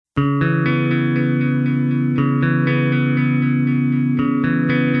Let's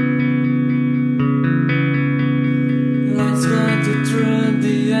cut through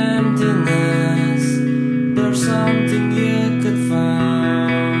the emptiness. There's something you could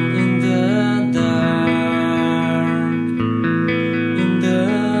find in the dark. In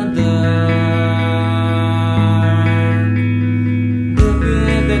the dark. The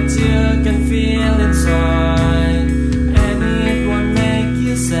beat that you can feel inside, and it won't make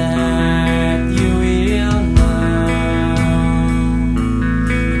you sad. You will know.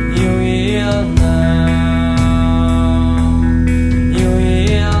 You will know.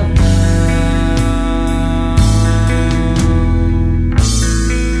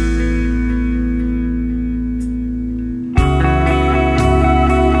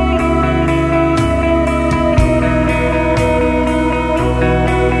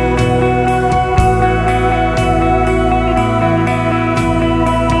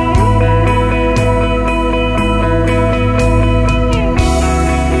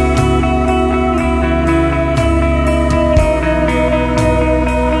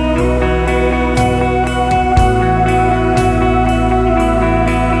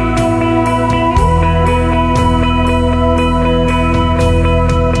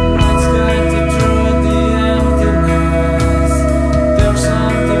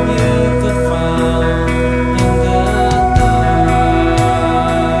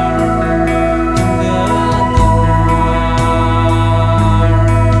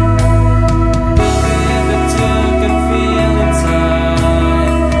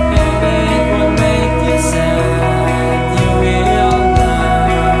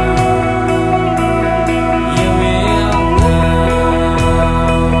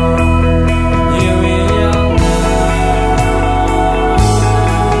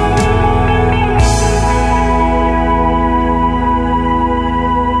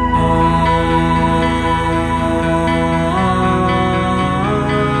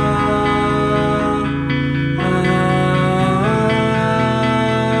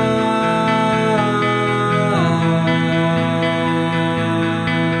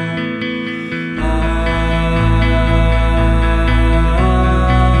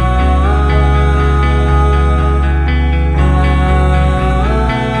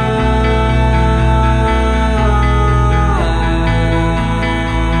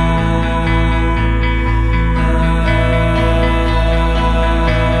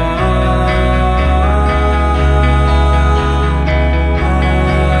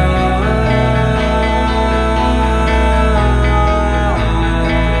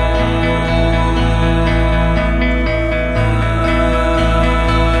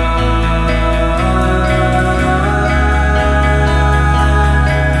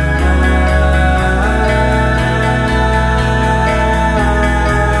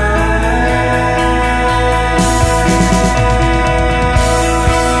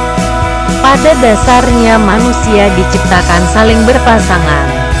 Pada dasarnya manusia diciptakan saling berpasangan.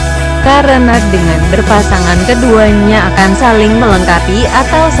 Karena dengan berpasangan keduanya akan saling melengkapi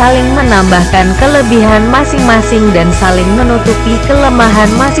atau saling menambahkan kelebihan masing-masing dan saling menutupi kelemahan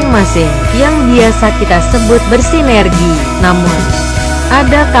masing-masing, yang biasa kita sebut bersinergi. Namun,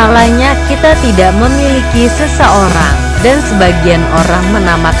 ada kalanya kita tidak memiliki seseorang, dan sebagian orang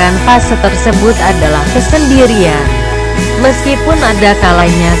menamakan fase tersebut adalah kesendirian. Meskipun ada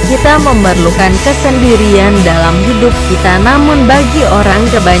kalanya kita memerlukan kesendirian dalam hidup kita, namun bagi orang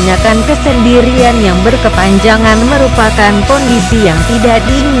kebanyakan kesendirian yang berkepanjangan merupakan kondisi yang tidak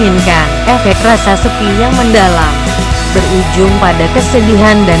diinginkan. Efek rasa sepi yang mendalam berujung pada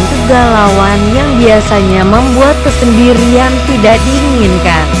kesedihan dan kegalauan yang biasanya membuat kesendirian tidak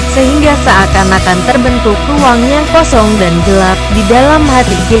diinginkan, sehingga seakan-akan terbentuk ruang yang kosong dan gelap di dalam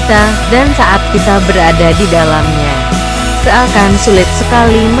hati kita, dan saat kita berada di dalamnya, seakan sulit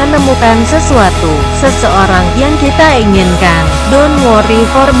sekali menemukan sesuatu, seseorang yang kita inginkan. Don't worry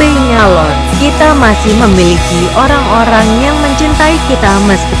for being alone. Kita masih memiliki orang-orang yang mencintai kita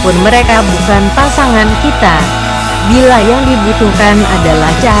meskipun mereka bukan pasangan kita. Bila yang dibutuhkan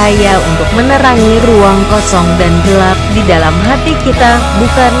adalah cahaya untuk menerangi ruang kosong dan gelap di dalam hati kita,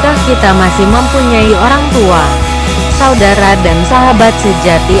 bukankah kita masih mempunyai orang tua, saudara dan sahabat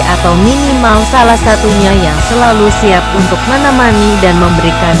sejati, atau minimal salah satunya yang selalu siap untuk menemani dan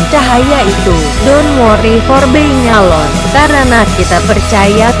memberikan cahaya itu? Don't worry for being alone, karena kita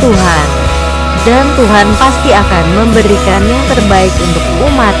percaya Tuhan, dan Tuhan pasti akan memberikan yang terbaik untuk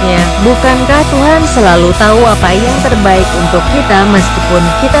umatnya. Bukankah Tuhan selalu tahu apa yang terbaik untuk kita, meskipun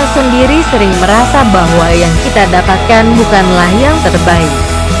kita sendiri sering merasa bahwa yang kita dapatkan bukanlah yang terbaik?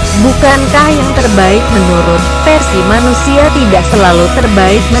 Bukankah yang terbaik menurut versi manusia tidak selalu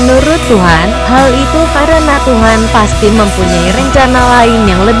terbaik menurut Tuhan? Hal itu karena Tuhan pasti mempunyai rencana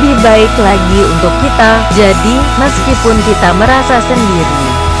lain yang lebih baik lagi untuk kita. Jadi, meskipun kita merasa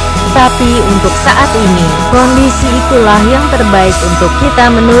sendiri, tapi untuk saat ini, kondisi itulah yang terbaik untuk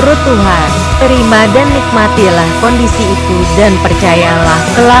kita menurut Tuhan. Terima dan nikmatilah kondisi itu dan percayalah,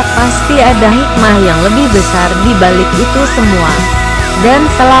 kelak pasti ada hikmah yang lebih besar di balik itu semua. Dan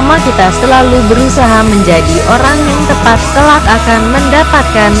selama kita selalu berusaha menjadi orang yang tepat, kelak akan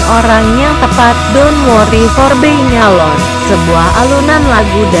mendapatkan orang yang tepat. Don't worry for being alone, sebuah alunan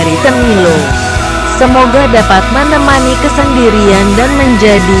lagu dari Milo. Semoga dapat menemani kesendirian dan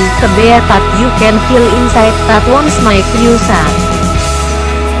menjadi kebeat that you can feel inside that won't make you sad.